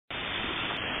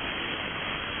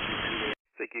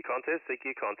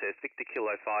CQ contest, Victor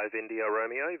Kilo 5 India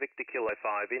Romeo, Victor Kilo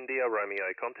 5 India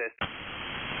Romeo contest.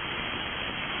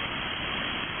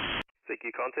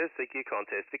 CQ contest,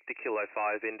 Victor Kilo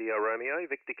 5 India Romeo,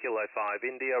 Victor Kilo 5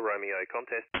 India Romeo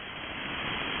contest.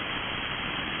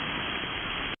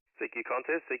 CQ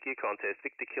contest,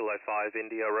 Victor Kilo 5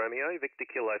 India Romeo,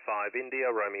 Victor Kilo 5 India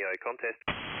Romeo contest.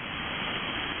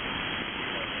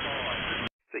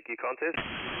 CQ contest.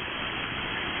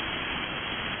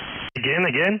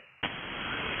 Again.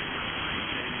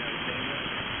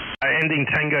 Ending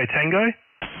Tango.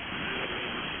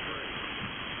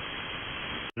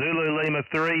 Zulu Lima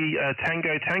 3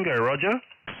 Tango, roger.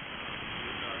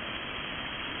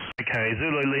 Okay,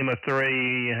 Zulu Lima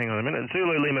 3, hang on a minute,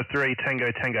 Zulu Lima 3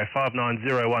 Tango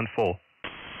 59014.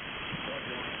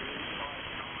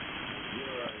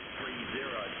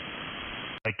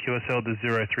 QSL to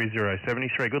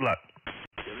 03073, good luck.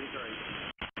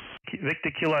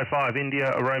 Victor Kilo 5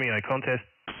 India Romeo contest.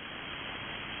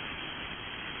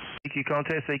 CQ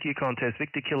contest,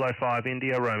 Victor Kilo 5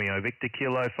 India Romeo, Victor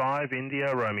Kilo 5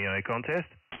 India Romeo contest.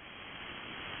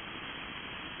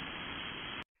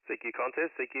 CQ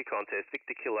contest,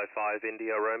 Victor Kilo 5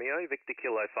 India Romeo, Victor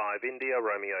Kilo 5 India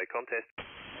Romeo contest.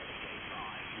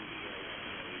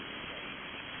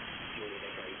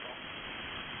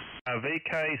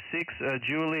 VK6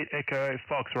 Juliet Echo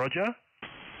Fox, roger.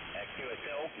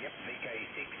 QSL, yep,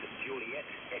 VK6 Juliet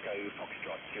Echo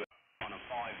Foxtrot, on a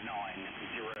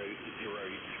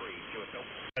 59003 QSL.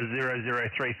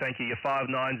 003, thank you,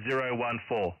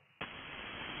 59014.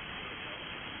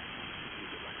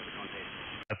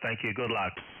 Thank you, good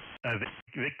luck.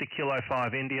 Victor Kilo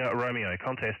 5 India Romeo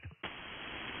contest.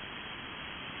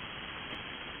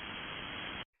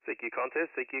 CQ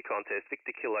contest,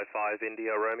 Victor Kilo 5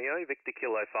 India Romeo, Victor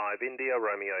Kilo 5 India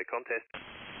Romeo contest.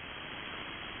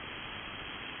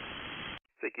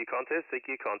 CQ contest,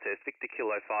 Victor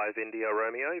Kilo 5 India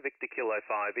Romeo, Victor Kilo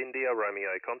 5 India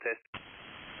Romeo contest.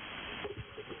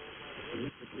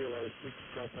 Victor Kilo 6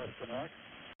 Golf Oscar Mike.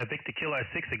 Victor Kilo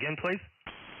 6 again, please.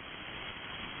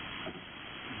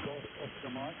 Golf Oscar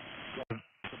Mike.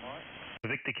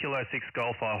 Victor Kilo 6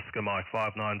 Golf Oscar Mike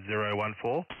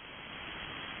 59014.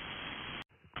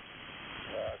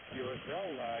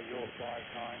 QSL, your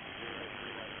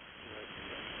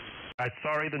 59003.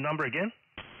 Sorry, the number again?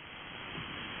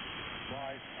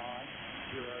 590.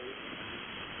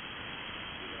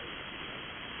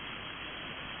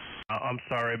 I'm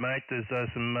sorry, mate. There's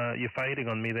some you're fading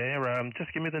on me there.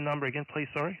 Just give me the number again, please.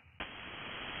 Sorry.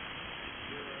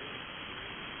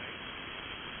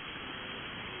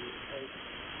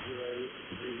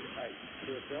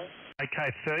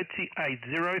 Okay,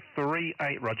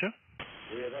 38038, roger.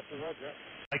 Yeah, that's a roger.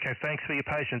 Okay, thanks for your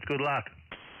patience. Good luck.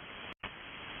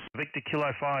 Victor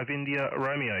Kilo 5 India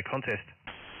Romeo contest.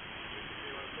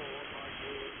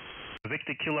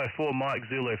 Victor Kilo 4 Mike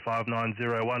Zulu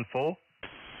 59014.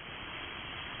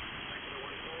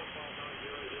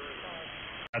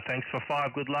 Thanks for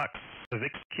 5, good luck.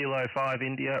 Victor Kilo 5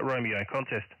 India Romeo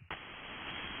contest.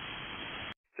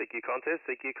 CQ contest,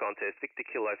 Victor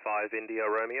Kilo 5 India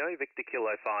Romeo, Victor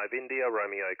Kilo 5 India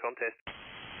Romeo contest.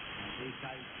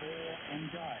 VK4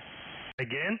 and go.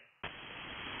 Again?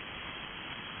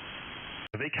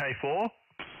 VK4?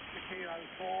 Kilo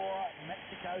 4,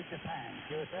 Mexico, Japan.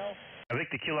 QSL?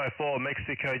 Victor Kilo 4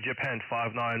 Mexico, Japan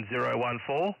 59014.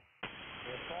 59024.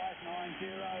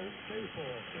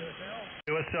 QSL?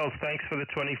 QSL, thanks for the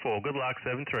 24. Good luck,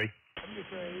 73.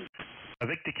 73.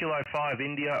 Victor Kilo 5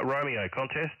 India Romeo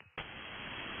contest.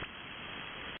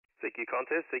 CQ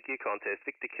contest,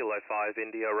 Victor Kilo 5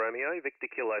 India Romeo, Victor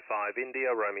Kilo 5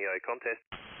 India Romeo contest.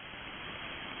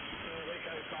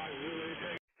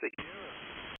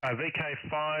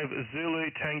 VK5 Zulu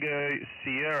Tango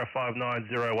Sierra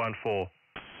 59014.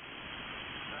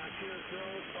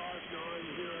 QSL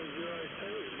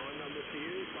 59002. My number to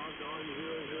you,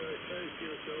 59002.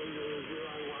 QSL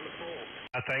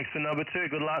 0014. Thanks for number 2.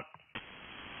 Good luck.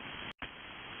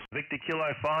 Victor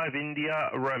Kilo 5 India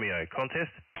Romeo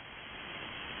contest.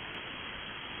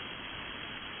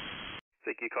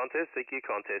 CQ contest,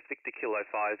 Victor Kilo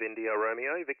 5 India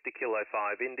Romeo, Victor Kilo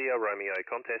 5 India Romeo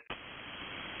contest.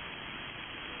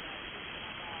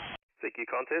 CQ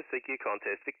contest,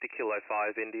 Victor Kilo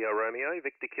 5 India Romeo,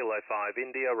 Victor Kilo 5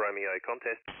 India Romeo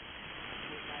contest.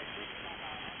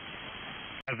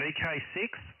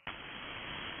 VK6?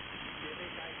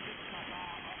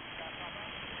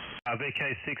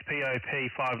 VK6 POP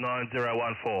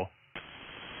 59014.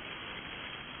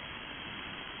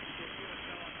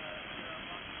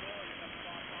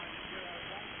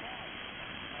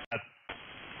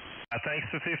 Thanks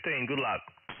for 15. Good luck.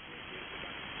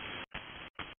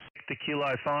 Victor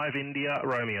Kilo 5 India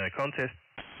Romeo contest.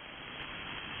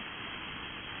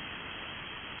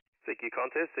 CQ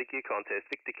contest, CQ contest,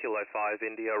 Victor Kilo 5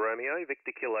 India Romeo,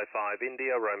 Victor Kilo 5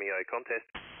 India Romeo contest.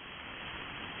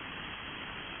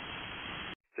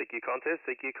 CQ contest,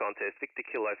 CQ contest, Victor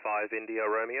Kilo 5 India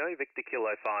Romeo, Victor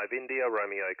Kilo 5 India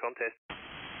Romeo contest.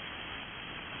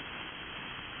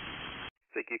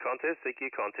 CQ contest,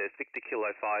 CQ contest, Victor Kilo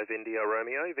 5 India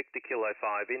Romeo, Victor Kilo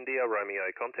 5 India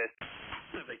Romeo contest.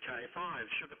 VK5,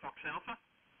 Sugar Fox Alpha.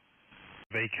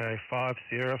 VK5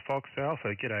 Sierra Fox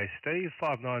Alpha, g'day Steve,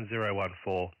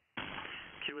 59014.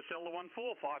 QSL the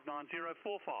 14,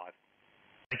 59045.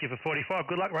 Thank you for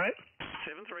 45, good luck mate.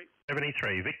 73.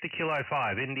 73, Victor Kilo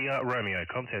 5 India Romeo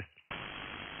contest.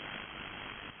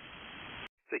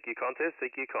 CQ contest,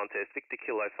 CQ contest, Victor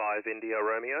Kilo 5 India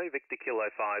Romeo, Victor Kilo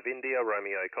 5 India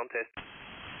Romeo contest.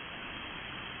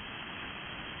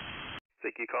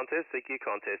 CQ contest, CQ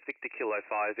contest, Victor Kilo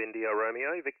 5 India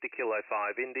Romeo, Victor Kilo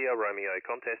 5 India Romeo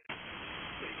contest.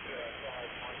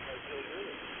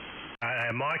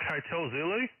 Mike Hotel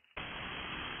Zulu.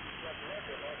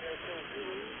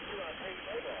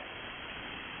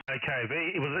 Okay,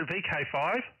 was it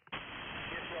VK5?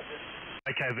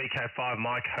 Okay, VK5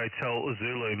 Mike Hotel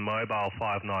Zulu Mobile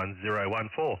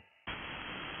 59014.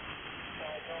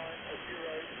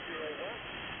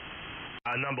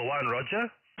 Number 1,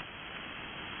 Roger.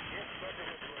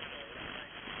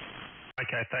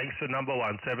 Okay, thanks for number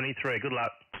 1, 73. Good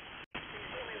luck.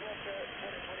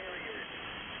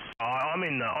 I'm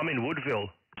in Woodville.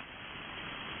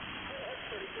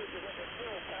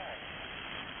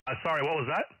 Sorry, what was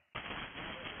that?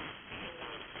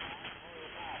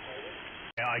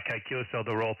 Yeah, okay, QSL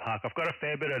the Royal Park. I've got a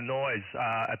fair bit of noise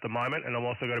at the moment, and I've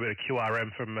also got a bit of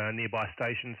QRM from nearby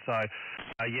stations. So,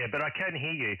 yeah, but I can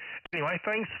hear you. Anyway,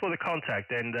 thanks for the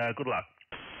contact, and good luck.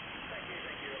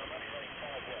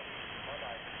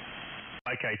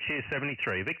 Okay, cheers,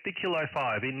 73. Victor Kilo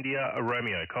 5, India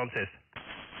Romeo contest.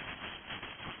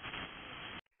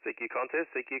 CQ contest,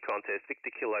 CQ contest, Victor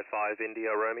Kilo 5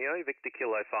 India Romeo, Victor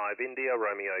Kilo 5 India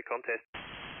Romeo contest.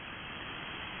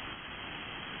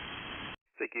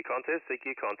 CQ contest,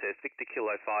 CQ contest, Victor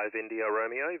Kilo 5 India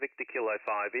Romeo, Victor Kilo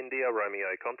 5 India Romeo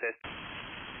contest.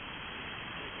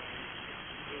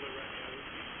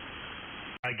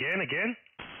 Again?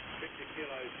 Victor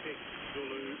Kilo 6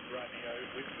 Zulu Romeo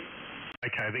Whiskey.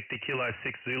 Okay, Victor Kilo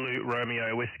 6 Zulu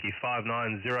Romeo Whiskey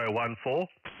 59014. QSL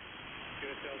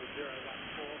the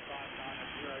 014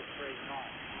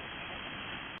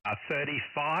 59039.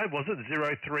 35, was it?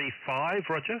 035,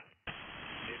 Roger?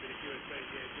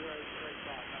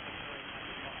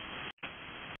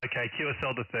 Okay,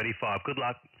 QSL to 35. Good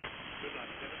luck. Good luck,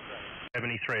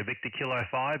 73, Victor Kilo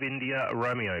 5, India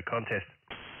Romeo contest.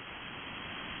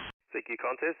 CQ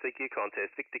contest, CQ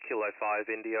contest, Victor Kilo 5,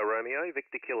 India Romeo,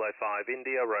 Victor Kilo 5,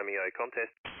 India Romeo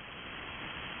contest.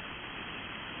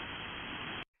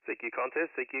 CQ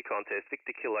contest, CQ contest,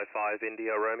 Victor Kilo 5,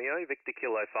 India Romeo, Victor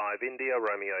Kilo 5, India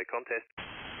Romeo contest.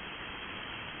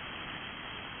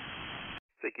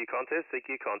 CQ contest,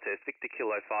 CQ contest, Victor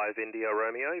Kilo 5, India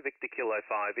Romeo, Victor Kilo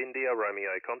 5, India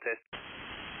Romeo contest.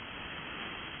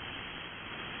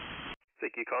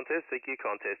 CQ contest, CQ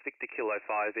contest, Victor Kilo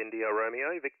 5, India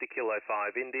Romeo, Victor Kilo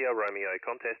 5, India Romeo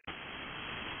contest.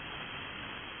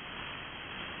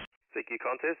 CQ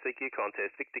contest, CQ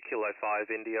contest, Victor Kilo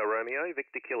 5, India Romeo,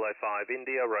 Victor Kilo 5,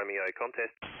 India Romeo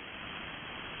contest.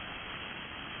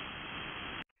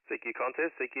 CQ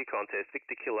contest, CQ contest,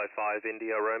 Victor Kilo 5,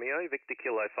 India Romeo, Victor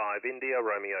Kilo 5, India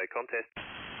Romeo contest.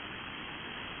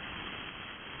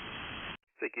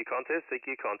 CQ contest,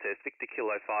 CQ contest, Victor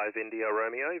Kilo 5, India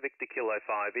Romeo, Victor Kilo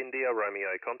 5, India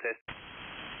Romeo contest.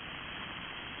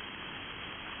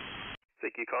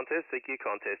 CQ contest, CQ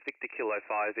contest, Victor Kilo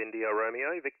 5, India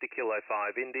Romeo, Victor Kilo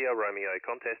 5, India Romeo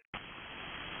contest.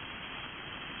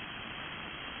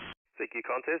 CQ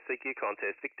contest, CQ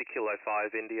contest, Victor Kilo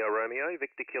 5, India Romeo,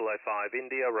 Victor Kilo 5,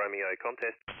 India Romeo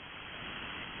contest.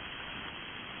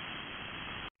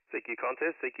 CQ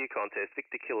contest, CQ contest,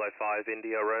 Victor Kilo 5,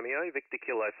 India Romeo, Victor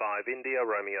Kilo 5, India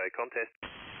Romeo contest.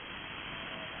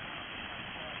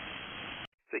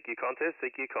 CQ contest,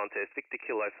 CQ contest, Victor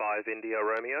Kilo 5, India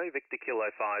Romeo, Victor Kilo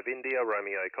 5, India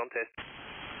Romeo contest.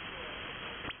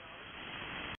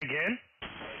 Again?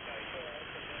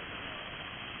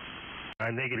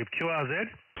 Negative QRZ.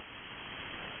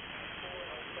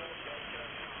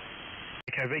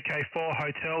 Okay, VK4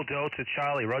 Hotel Delta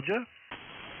Charlie, Roger.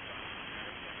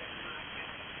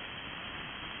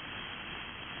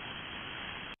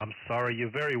 I'm sorry, you're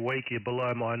very weak, you're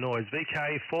below my noise.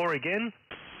 VK4 again.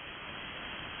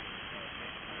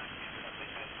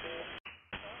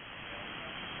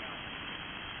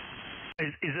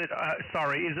 Is it,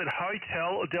 sorry, is it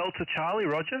Hotel Delta Charlie,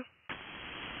 Roger?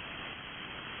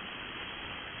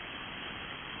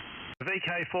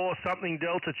 VK4 something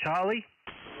Delta Charlie?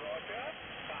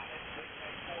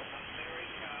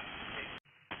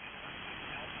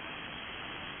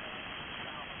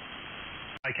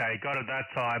 Okay, got it that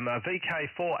time.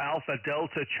 VK4 Alpha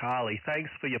Delta Charlie. Thanks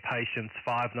for your patience.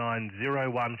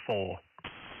 59014.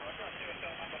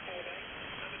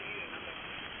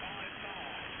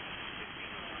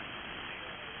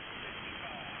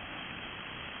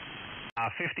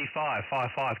 55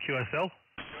 QSL.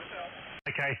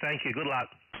 Okay, thank you. Good luck.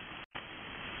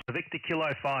 Victor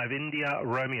Kilo 5 India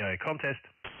Romeo contest.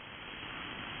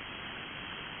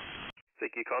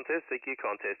 CQ contest, CQ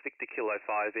contest, Victor Kilo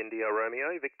 5 India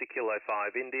Romeo, Victor Kilo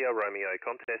 5 India Romeo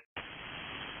contest.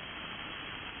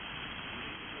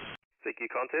 CQ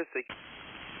contest, CQ.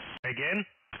 Again.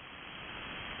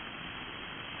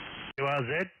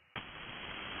 URZ.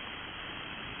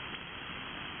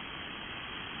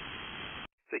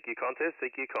 CQ contest,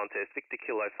 CQ contest, Victor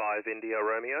Kilo 5 India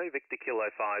Romeo, Victor Kilo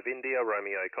 5 India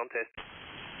Romeo contest.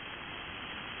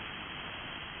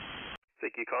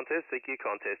 CQ contest, CQ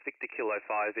contest, Victor Kilo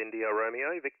 5 India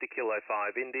Romeo, Victor Kilo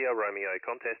 5 India Romeo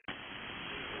contest.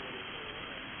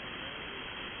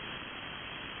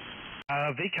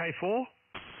 VK4?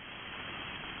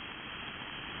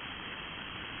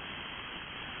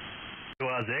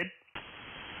 URZ?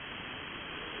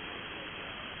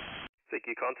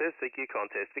 CQ contest, CQ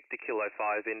contest, Victor Kilo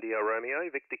 5 India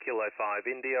Romeo, Victor Kilo 5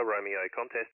 India Romeo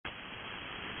contest.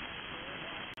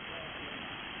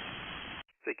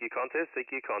 CQ contest,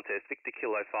 CQ contest, Victor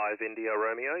Kilo 5 India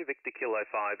Romeo, Victor Kilo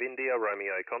 5 India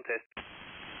Romeo contest.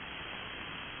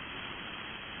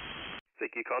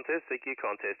 CQ contest, CQ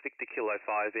contest, Victor Kilo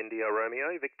 5 India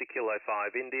Romeo, Victor Kilo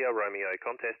 5 India Romeo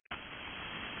contest.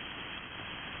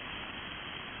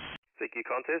 CQ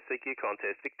contest, CQ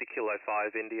contest, Victor Kilo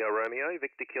 5 India Romeo,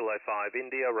 Victor Kilo 5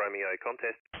 India Romeo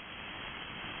contest.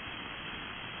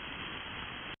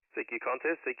 CQ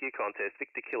contest, CQ contest,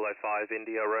 Victor Kilo 5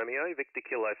 India Romeo, Victor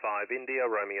Kilo 5 India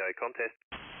Romeo contest.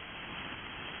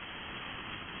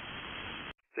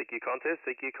 CQ contest,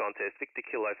 CQ contest, Victor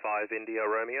Kilo 5 India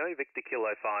Romeo, Victor Kilo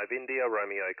 5 India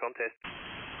Romeo contest.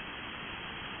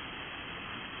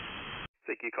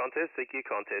 CQ contest, CQ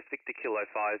contest, Victor Kilo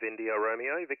 5 India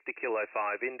Romeo, Victor Kilo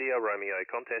 5 India Romeo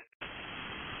contest.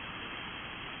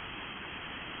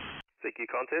 CQ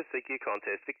contest, CQ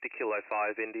contest, Victor Kilo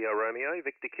 5 India Romeo,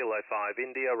 Victor Kilo 5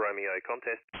 India Romeo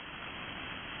contest.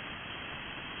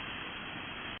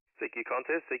 CQ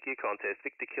contest, CQ contest,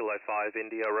 Victor Kilo 5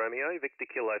 India Romeo, Victor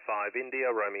Kilo 5 India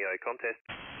Romeo contest.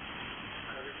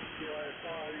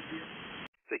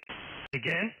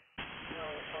 Again?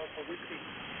 Alpha Whiskey.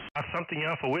 Something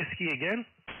Alpha Whiskey again?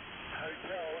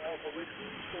 Hotel Alpha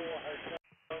Whiskey, 4 Hotel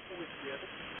Alpha Whiskey, Evan.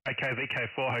 Okay,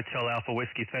 VK4 Hotel Alpha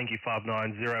Whiskey, thank you,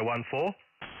 59014.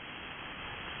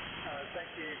 Thank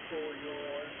you for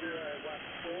your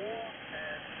 014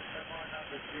 and my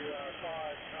number's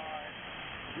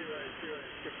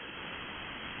 59006.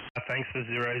 Thanks for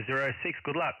 006,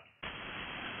 good luck.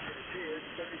 Cheers,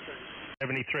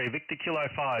 73, Victor Kilo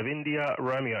 5 India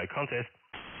Romeo contest.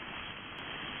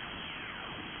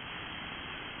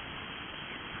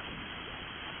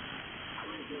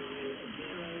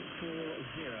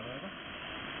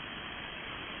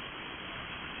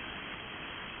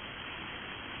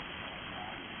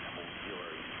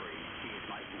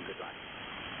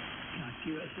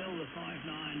 QSL, the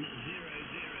 59003.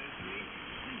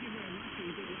 Thank you very much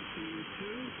and good luck to you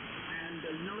too. And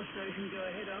another station, go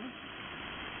ahead, over.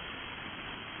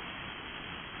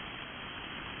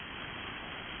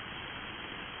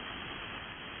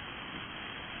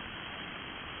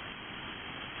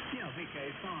 Yeah,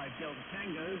 VK5 Delta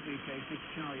Tango, VK6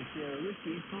 Charlie Sierra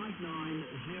Whiskey,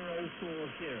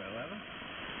 59040, over.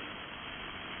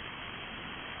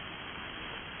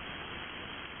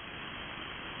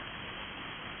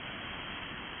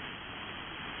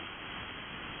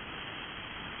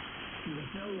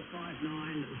 QSL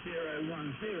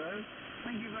 59010.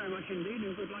 Thank you very much indeed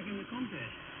and good luck in the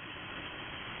contest.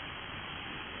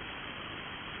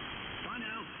 Bye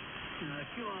now.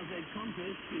 QRZ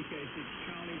contest, VK6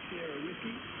 Charlie Sierra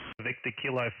Whiskey. Victor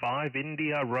Kilo 5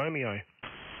 India Romeo.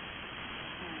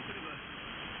 Bit of a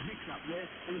mix-up there.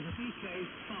 It was a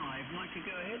VK5. Like to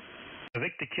go ahead?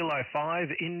 Victor Kilo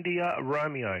 5 India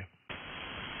Romeo.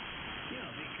 Yeah,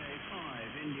 VK5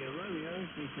 India Romeo,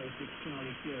 VK6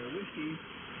 Charlie Sierra Whiskey,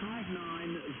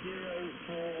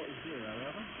 59040,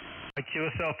 over.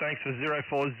 QSL, thanks for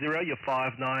 040, you're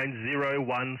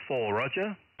 59014,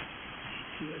 roger.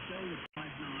 QSL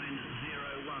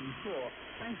 59014.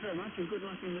 Thanks very much and good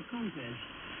luck in the contest.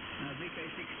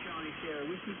 VK6 Charlie Sierra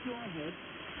Whiskey, go ahead.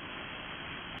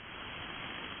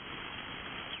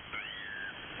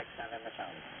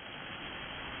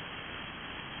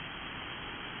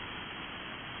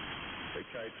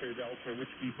 VK2 Delta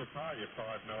Whiskey Papa, your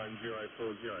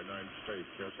 59040, name Steve,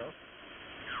 yourself.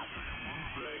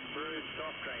 Big Bruce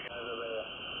soft drink over there.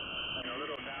 And a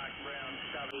little dark brown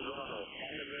stubby bottle.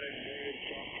 Vandenberg